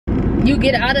You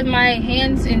get out of my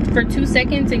hands for 2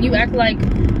 seconds and you act like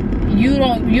you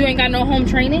ain't got no home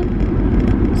training?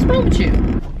 What's wrong with you?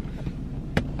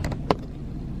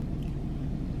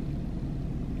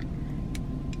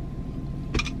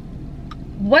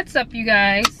 What's up, you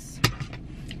guys?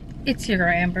 It's your girl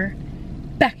Amber,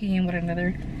 back again with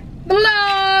another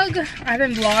vlog. I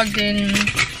haven't vlogged in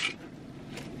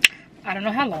I don't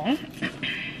know how long,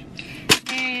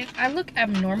 and I look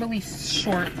abnormally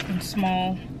short and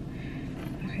small.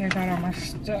 Okay, I got all my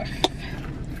stuff.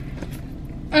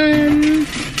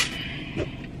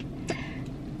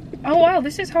 Oh wow,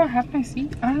 this is how I have my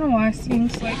seat. I don't know why it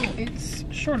seems like it's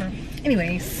shorter.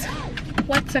 Anyways,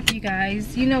 what's up, you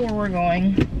guys? You know where we're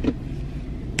going.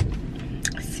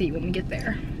 Let's see when we get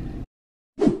there.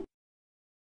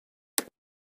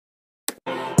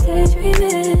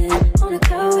 Daydreaming on a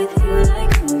cloud with you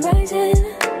like horizon.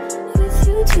 With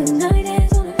you tonight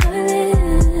is on an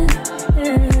island.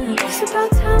 Yeah. It's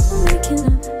about time we're making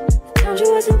up. The times you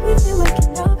wasn't with me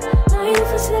waking up. Now you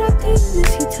never said I didn't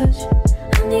miss your touch.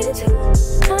 I needed to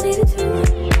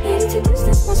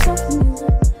distance myself from you.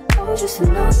 I was just to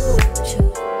know you weren't you.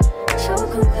 So I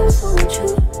come close, won't you?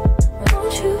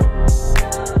 Won't you?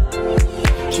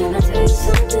 Can I tell you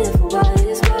something for what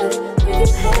it's worth? If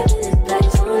you have this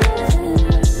place on earth,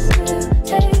 I'll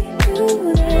take you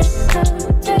there.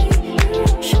 I'll take you.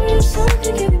 Show you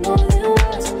something, give you more than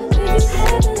words. If you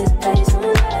have this place on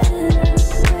earth, I'll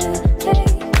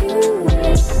take you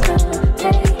there. I'll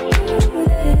take you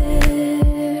there.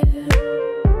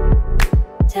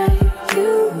 Take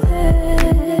you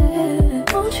there.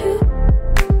 Won't you?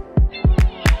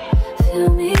 Fill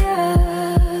me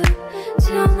up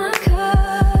till my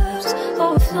cup's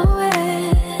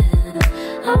overflowing.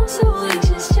 I'm so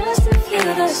anxious just to feel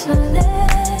the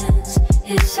silence.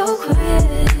 It's so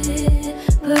quiet,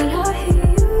 but I hear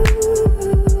you.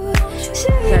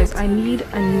 Guys, I need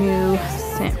a new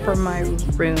scent for my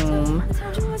room.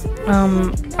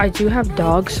 I do have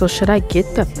dogs, so should I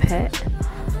get the pet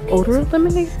odor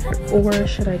eliminator or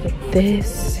should I get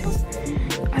this?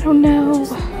 I don't know.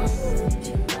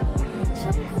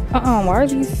 Why are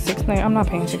these $6.99? I'm not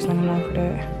paying $6.99 for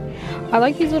that. I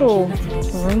like these little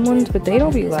room ones, but they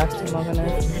don't be lasting long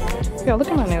enough. Yeah, look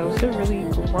at my nails. They're really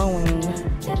growing.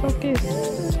 Focus.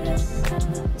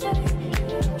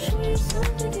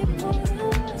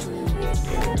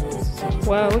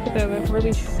 Wow, look at that. That's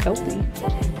really healthy.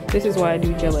 This is why I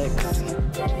do Gel X.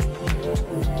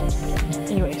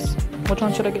 Anyways, which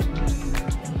one should I get?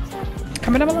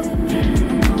 Comment down below.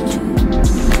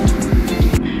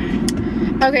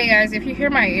 Okay, guys, if you hear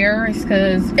my air, it's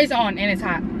because it's on and it's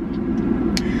hot.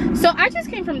 So I just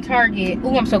came from Target.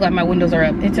 Oh, I'm so glad my windows are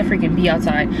up. It's a freaking bee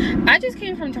outside. I just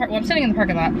came from Target. Well, I'm sitting in the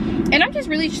parking lot, and I'm just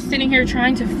really sitting here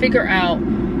trying to figure out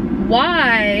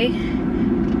why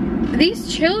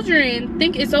these children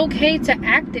think it's okay to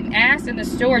act an ass in the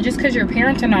store just because your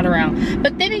parents are not around.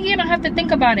 But then again, I have to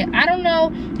think about it. I don't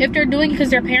know if they're doing it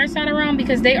because their parents not around,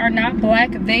 because they are not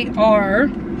black. They are.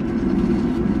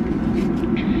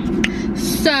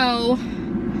 So,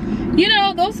 you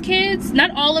know, those kids, not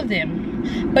all of them,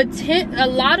 but a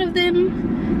lot of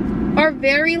them are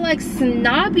very like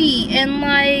snobby and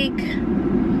like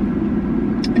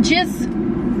just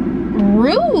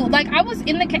rude. Like I was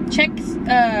in the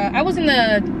I was in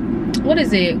the, what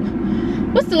is it?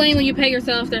 What's the lane when you pay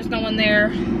yourself? There's no one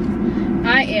there.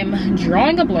 I am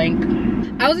drawing a blank.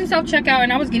 I was in self-checkout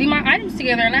and I was getting my items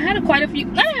together, and I had quite a few.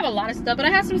 I didn't have a lot of stuff, but I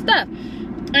had some stuff.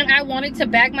 And I wanted to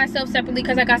bag myself separately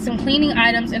because I got some cleaning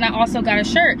items and I also got a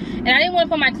shirt. And I didn't want to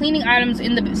put my cleaning items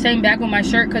in the same bag with my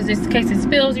shirt because in case it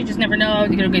spills, you just never know,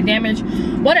 you're gonna get damaged,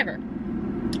 whatever.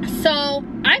 So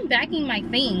I'm bagging my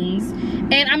things,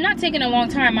 and I'm not taking a long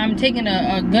time. I'm taking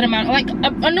a good amount, like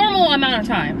a normal amount of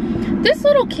time. This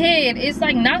little kid is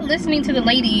like not listening to the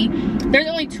lady. There's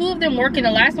only 2 of them working.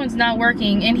 The last one's not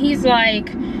working, and he's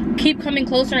like, keep coming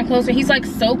closer and closer. He's like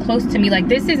so close to me. Like,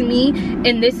 this is me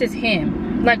and this is him.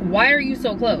 Like, why are you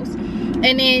so close?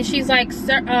 And then she's like,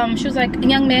 sir, she was like,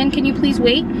 young man, can you please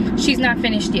wait? She's not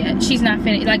finished yet. She's not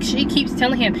finished. Like, she keeps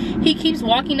telling him. He keeps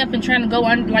walking up and trying to go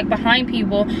on, like, behind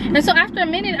people. And so after a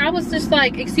minute, I was just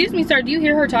like, excuse me, sir, do you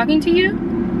hear her talking to you?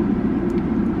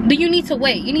 Do you need to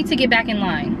wait? You need to get back in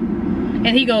line.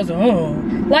 And he goes, oh.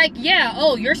 Like, yeah,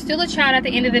 oh, you're still a child at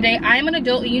the end of the day. I am an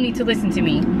adult and you need to listen to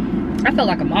me. I felt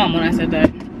like a mom when I said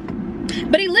that.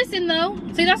 But he listened though.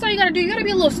 See, that's all you gotta do. You gotta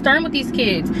be a little stern with these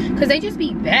kids, because they just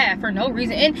be bad for no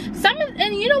reason. And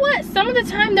you know what? Some of the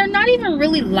time they're not even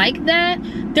really like that.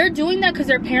 They're doing that because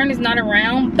their parent is not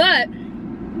around. But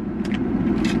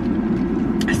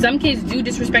some kids do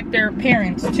disrespect their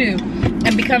parents too,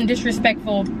 and become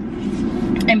disrespectful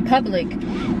in public,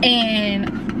 and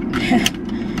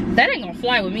that ain't gonna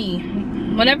fly with me.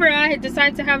 Whenever I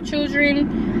decide to have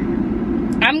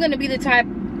children, I'm gonna be the type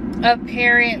of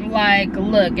parent, like,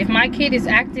 look, if my kid is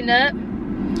acting up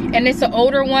and it's an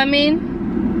older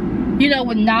woman, you know,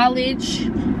 with knowledge,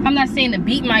 I'm not saying to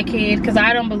beat my kid, because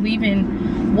I don't believe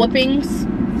in whoopings.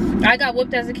 I got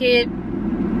whooped as a kid,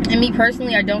 and me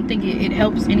personally, I don't think it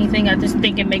helps anything. I just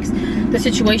think it makes the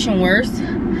situation worse.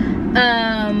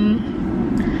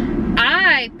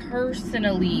 I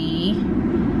personally,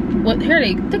 here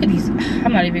they, look at these.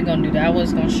 I'm not even gonna do that. I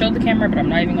was gonna show the camera, but I'm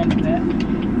not even gonna do that.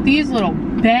 These little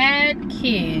bad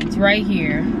kids right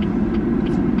here.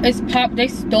 They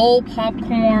stole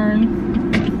popcorn.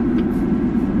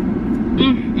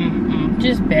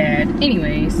 Just bad.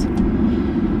 Anyways,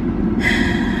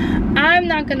 I'm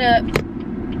not gonna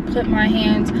put my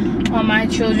hands on my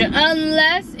children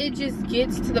unless it just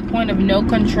gets to the point of no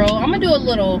control. I'm gonna do a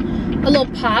little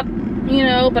pop, you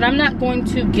know, but I'm not going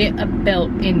to get a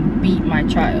belt and beat my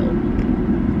child.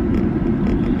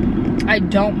 I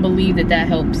don't believe that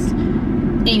helps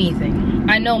anything.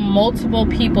 I know multiple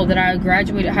people that I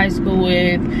graduated high school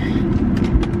with,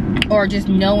 or just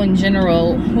know in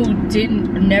general, who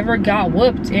never got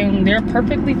whooped, and they're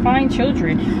perfectly fine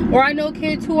children. Or I know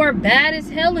kids who are bad as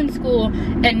hell in school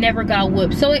and never got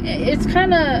whooped. So it's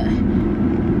kind of,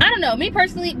 I don't know, me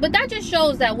personally, but that just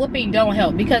shows that whooping don't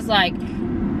help, because like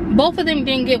both of them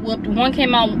didn't get whooped. One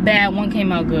came out bad, one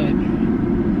came out good.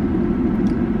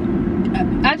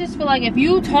 I just feel like if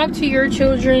you talk to your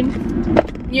children,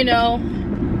 you know,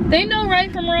 they know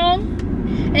right from wrong,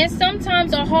 and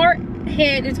sometimes a hard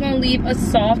head is gonna leave a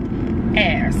soft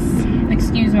ass.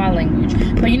 Excuse my language,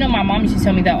 but you know, my mom used to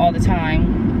tell me that all the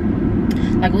time.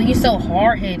 Like, well, you so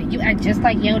hard-headed, you act just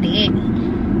like your daddy.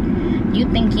 You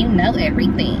think you know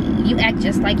everything. You act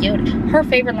just like your daddy. Her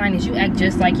favorite line is, you act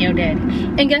just like your daddy.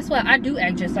 And guess what? I do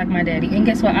act just like my daddy. And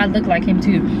guess what? I look like him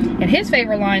too. And his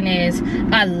favorite line is,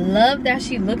 I love that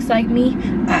she looks like me.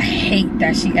 I hate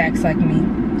that she acts like me.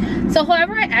 So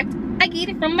however I act, I get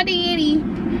it from my daddy.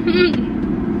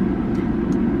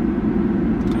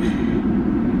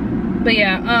 But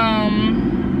yeah,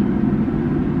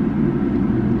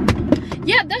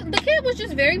 yeah, the kid was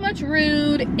just very much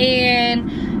rude, and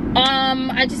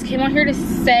I just came on here to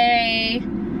say,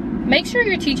 make sure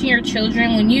you're teaching your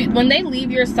children when they leave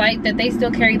your site that they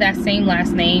still carry that same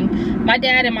last name. My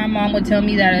dad and my mom would tell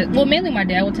me that, well, mainly my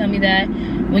dad would tell me that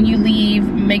when you leave,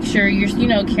 make sure you're, you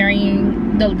know,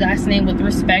 carrying the last name with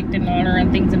respect and honor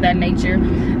and things of that nature,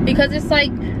 because it's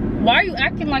like, why are you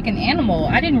acting like an animal?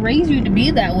 I didn't raise you to be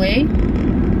that way.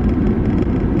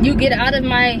 You get out of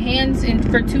my hands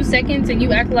for 2 seconds and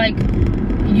you act like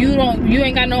you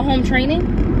ain't got no home training.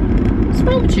 What's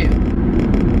wrong with you?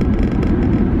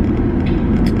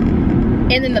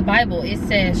 And in the Bible it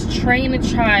says, train a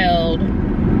child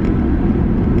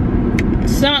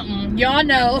something. Y'all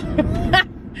know.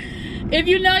 If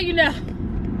you know, you know.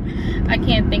 I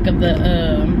can't think of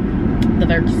the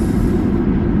verse,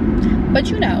 but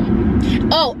you know.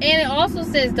 Oh, and it also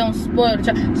says, don't spoil the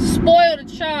child. Spoil the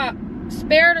child.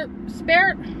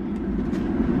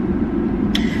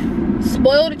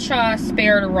 Spoil the child,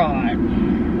 spare the rod.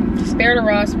 Spare the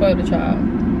rod, spoil the child.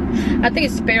 I think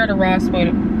it's spare the rod, spoil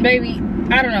the baby.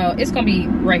 I don't know. It's gonna be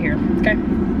right here. Okay.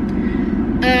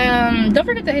 Don't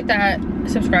forget to hit that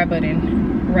subscribe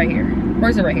button right here. Or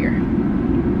is it right here?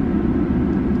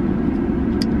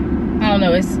 I don't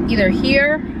know. It's either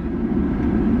here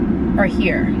or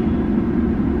here.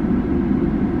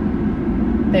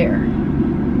 There.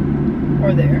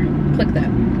 Or there. Click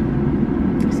that.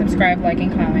 Subscribe, like,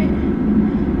 and comment.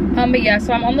 But yeah,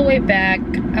 so I'm on the way back.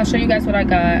 I'll show you guys what I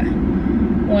got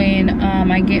when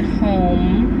I get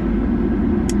home.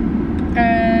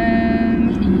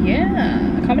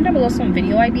 Yeah, comment down below some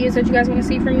video ideas that you guys want to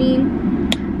see from me,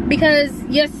 because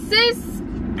your sis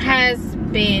has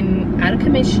been out of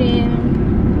commission.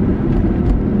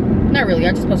 Not really.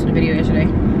 I just posted a video yesterday.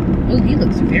 Oh, he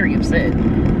looks very upset.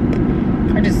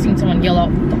 I just seen someone yell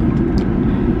out.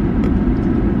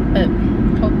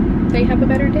 Hope they have a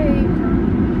better day.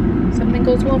 Something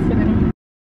goes well for them.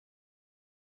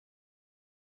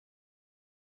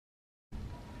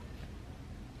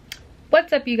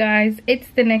 What's up, you guys? It's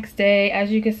the next day.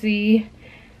 As you can see,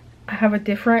 I have a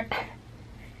different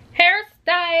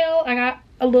hairstyle. I got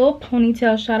a little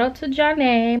ponytail. Shout out to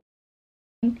Johnny.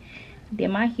 Did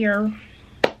my hair.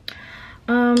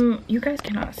 You guys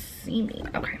cannot see me.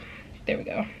 Okay, there we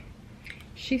go.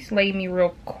 She slayed me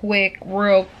real quick.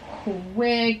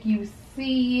 You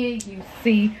see it. You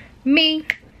see me.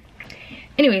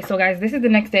 Anyway, so guys, this is the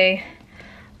next day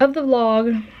of the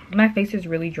vlog. My face is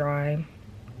really dry.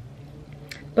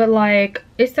 But like,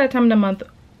 it's that time of the month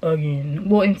again.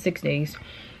 Well, in 6 days.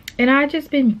 And I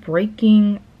just been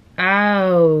breaking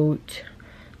out.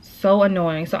 So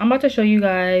annoying. So I'm about to show you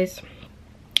guys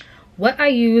what I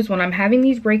use when I'm having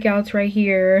these breakouts right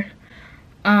here.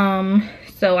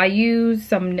 So I use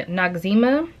some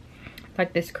Noxzema,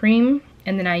 like this cream,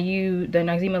 and then I use the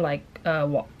Noxzema like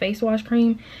face wash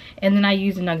cream, and then I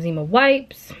use the Noxzema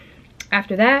wipes.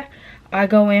 After that, I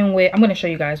go in with, I'm gonna show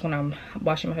you guys when I'm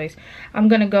washing my face.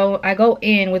 I go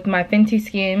in with my Fenty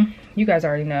Skin. You guys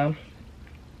already know.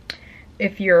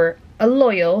 If you're a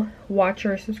loyal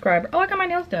watcher or subscriber. Oh, I got my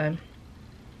nails done.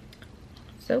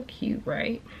 So cute,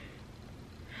 right?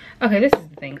 Okay, this is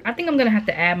the thing. I think I'm gonna have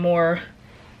to add more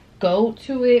gold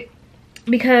to it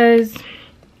because,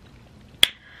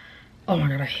 oh my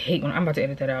god, I hate when I'm about to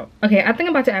edit that out. Okay, I think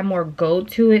I'm about to add more gold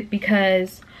to it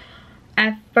because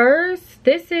at first,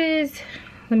 this is,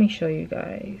 let me show you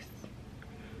guys.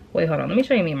 Wait, hold on. Let me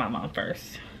show you me and my mom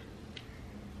first.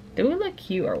 Do we look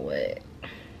cute or what?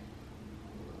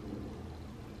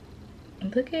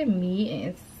 Look at me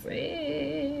and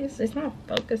sis. It's not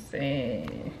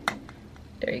focusing.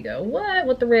 There you go. What?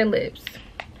 With the red lips.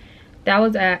 That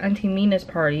was at Auntie Mina's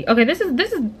party. Okay, this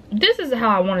is how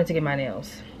I wanted to get my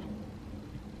nails.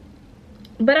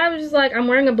 But I was just like, I'm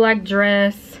wearing a black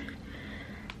dress.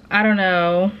 I don't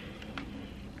know.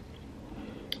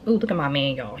 Ooh, look at my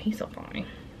man, y'all. He's so fine.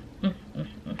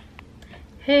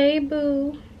 Hey,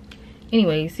 boo.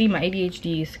 Anyway, see, my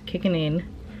ADHD is kicking in.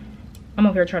 I'm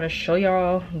up here trying to show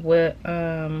y'all what,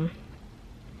 how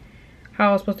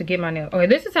I was supposed to get my nails. Okay,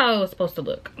 this is how it was supposed to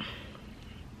look.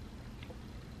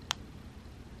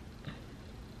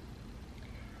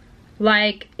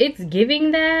 Like, it's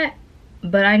giving that,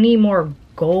 but I need more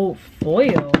gold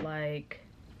foil. Like,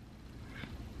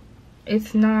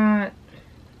 it's not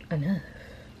enough.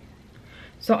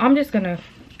 So I'm just gonna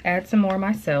add some more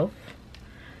myself.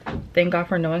 Thank God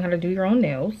for knowing how to do your own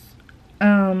nails.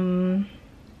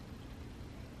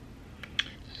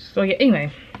 So yeah,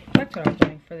 anyway, that's what I was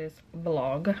doing for this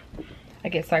vlog. I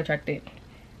get sidetracked.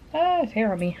 It's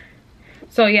hair on me.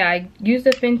 So yeah, I used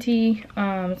the Fenty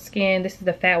Skin. This is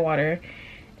the Fat Water.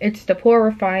 It's the Pore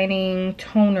Refining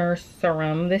Toner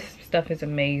Serum. This stuff is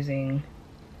amazing.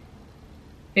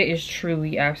 It is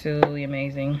truly absolutely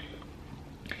amazing.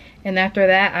 And after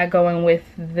that, I go in with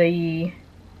the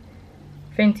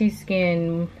Fenty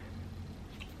Skin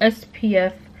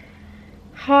SPF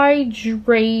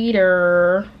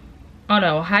Hydrator. Oh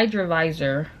no,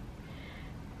 Hydrovisor.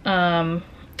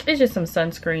 It's just some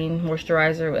sunscreen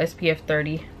moisturizer with SPF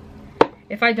 30.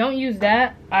 If I don't use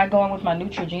that, I go in with my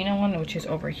Neutrogena one, which is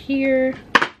over here.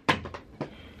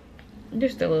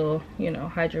 Just a little, you know,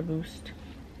 Hydra Boost.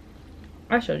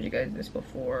 I showed you guys this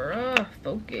before.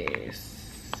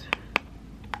 Focus.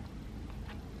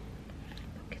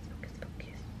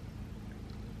 Focus.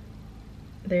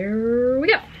 There we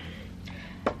go.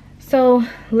 So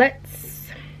let's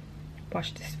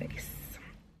wash this face.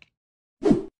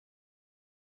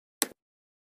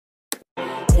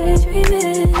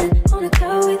 Daydreaming on a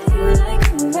cloud with you like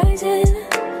horizon.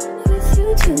 With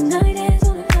you tonight is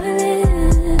on an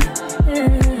island.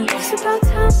 It's about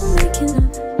time we're making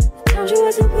up. The times you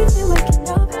wasn't with me waking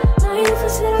up. Now you never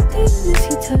said I didn't miss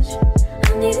your touch. I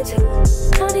needed to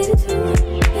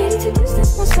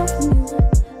distance myself from you.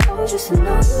 Oh, just to know you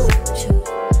want you.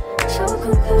 So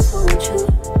come close, won't you?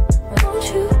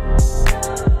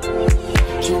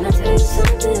 Can I tell you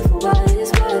something for what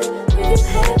it's worth? We've been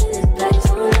having this place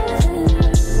on nothing.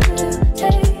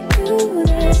 Take you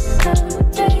there,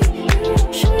 I'll take you.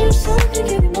 Show you something,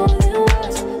 give you more than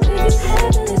words. We've been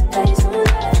having this place on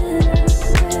nothing.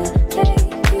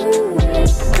 Take you there,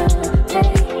 I'll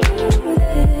take you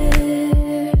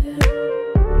there.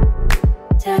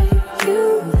 Take you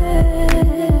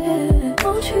there,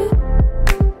 won't you?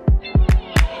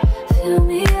 Fill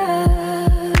me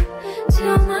up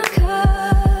till my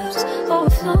cup's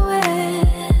overflowing.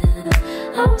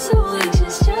 I'm so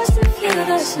anxious just to feel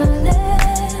the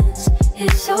silence.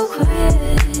 It's so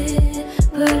quiet,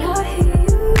 but I hear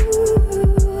you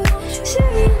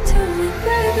saying to me,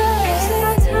 baby. It's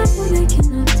about time we're making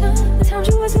up time. The times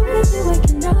you wasn't with me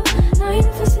waking up. Now you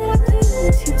never said I couldn't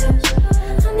miss your touch.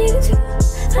 I needed to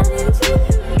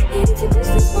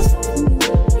distance myself from you.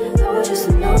 Oh, just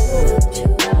to know you want you.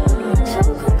 So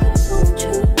come close, won't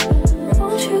you?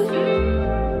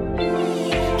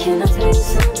 Can I tell you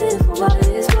something for what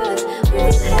it's worth? We've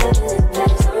been having it,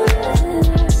 that's on nothing.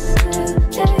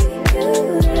 Take you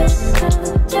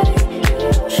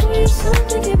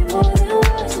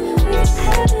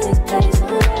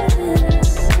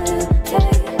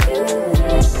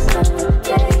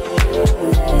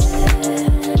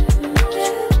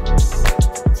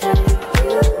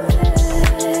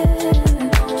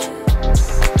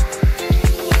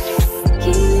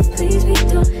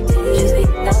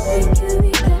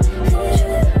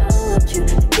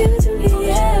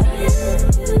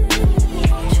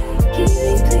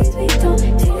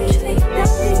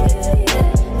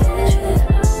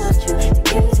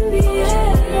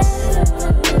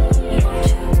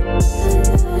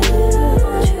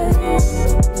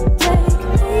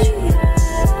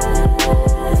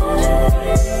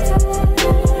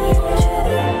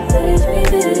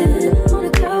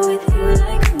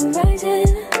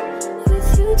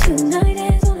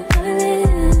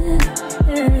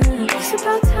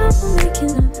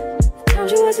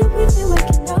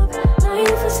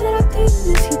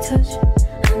this heat touch.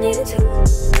 I needed to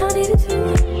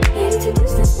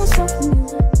distance myself from you.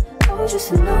 Oh, just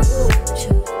to know you want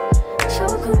you. So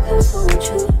come close, I want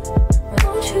you,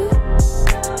 won't you?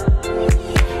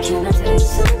 Can I tell you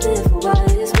something for what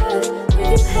it's worth?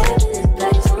 If you have this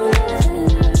place on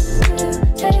nothing,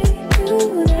 I'll take you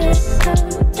there. I'll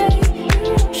take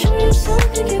you, show you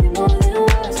something, give you more than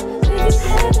words. If you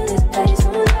have this place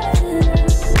on nothing,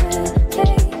 I'll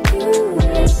take you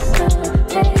there. I'll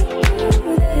take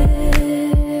you there.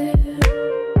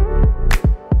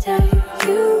 Take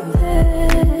you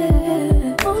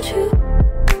there, won't you?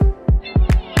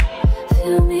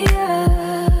 Fill me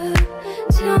up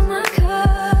till my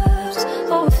cup's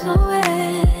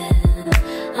overflowing.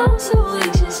 I'm so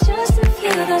anxious just to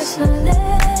feel the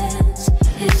silence.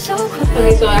 It's so quiet.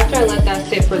 Okay, so after I let that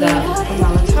sit for that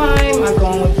amount of time, I go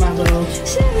on with my little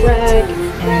rag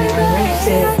and I rinse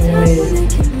it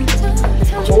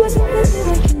with cold water.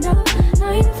 I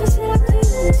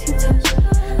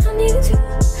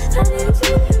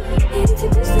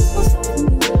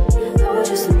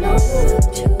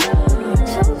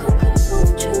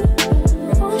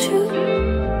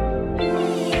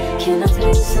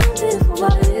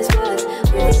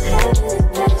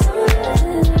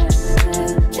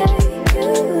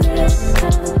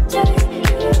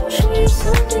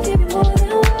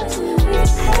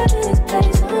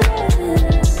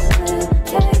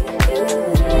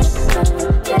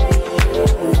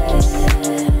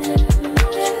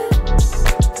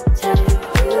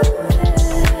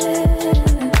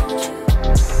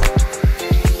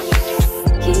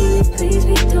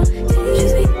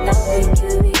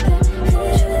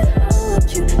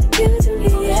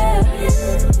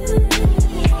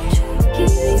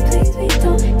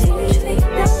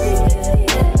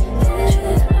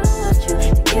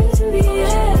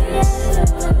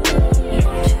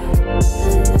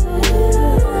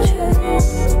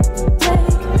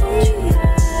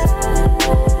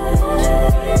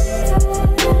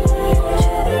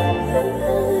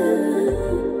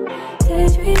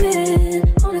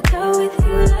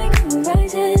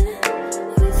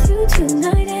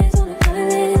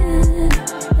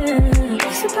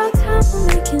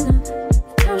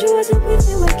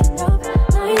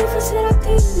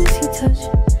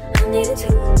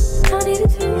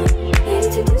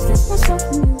needed to distance myself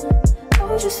from you.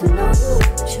 Oh, just to know you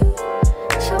want you.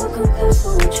 So come close,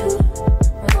 won't you?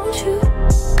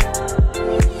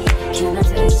 Can I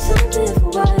tell you something for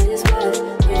what it's worth?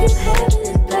 When you have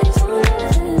it, that's all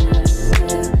nothing.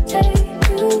 I'll take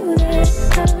you there.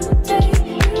 I'll take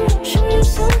you, show you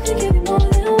something, give you more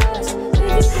than words. When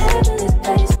you have it,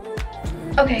 that's all nothing. I'll take you there. I'll take you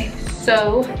there. Okay, so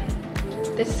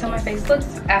this is how my face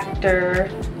looks after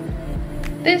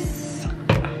this.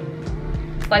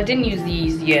 Well, I didn't use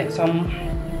these yet, so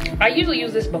I usually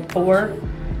use this before,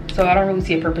 so I don't really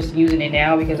see a purpose in using it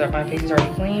now because my face is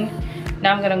already clean.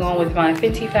 Now I'm gonna go on with my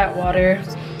Fenty Fat Water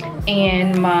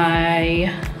and my,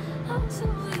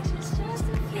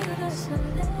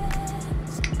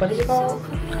 what is it called?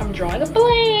 I'm drawing a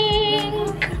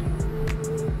blank.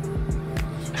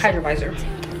 Hydrovisor.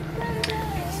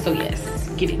 So yes,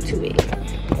 get into it.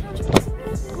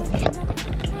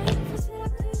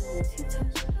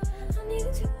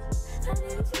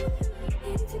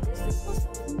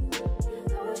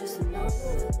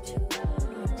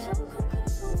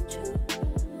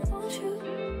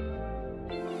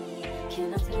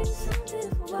 Can I tell you something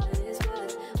for what it's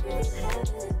worth? When you have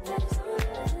it, that's all